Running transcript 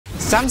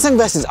Samsung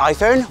versus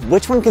iPhone,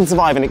 which one can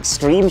survive an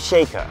extreme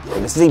shaker?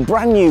 And this is a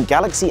brand new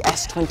Galaxy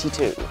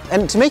S22.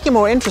 And to make it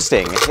more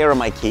interesting, here are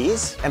my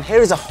keys, and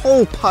here is a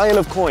whole pile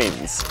of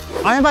coins.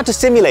 I'm about to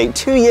simulate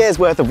 2 years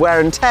worth of wear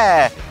and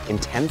tear in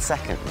 10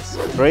 seconds.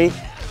 3,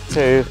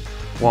 2,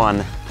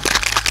 1.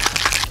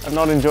 I'm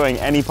not enjoying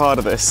any part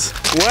of this.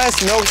 Worst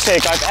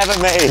milkshake I've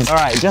ever made. All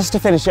right, just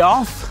to finish it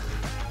off,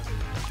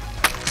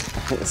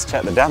 let's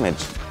check the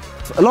damage.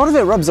 A lot of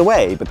it rubs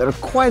away, but there are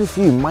quite a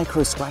few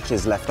micro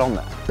scratches left on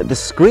there. But the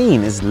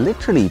screen is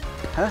literally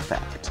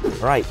perfect.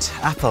 Right,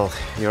 Apple,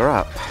 you're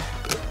up.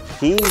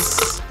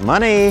 Keys,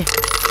 money,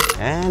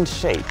 and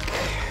shake.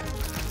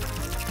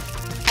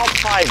 Top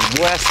 5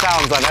 worst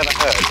sounds I've ever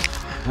heard.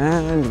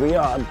 And we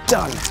are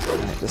done.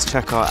 Right, let's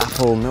check our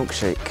Apple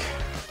milkshake.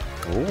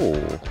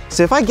 Ooh.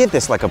 So if I give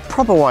this like a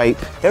proper wipe,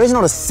 there is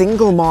not a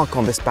single mark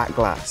on this back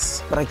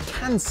glass, but I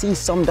can see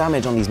some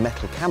damage on these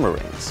metal camera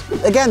rings.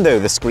 Again though,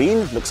 the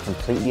screen looks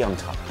completely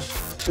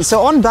untouched.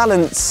 So on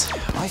balance,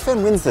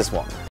 iPhone wins this one.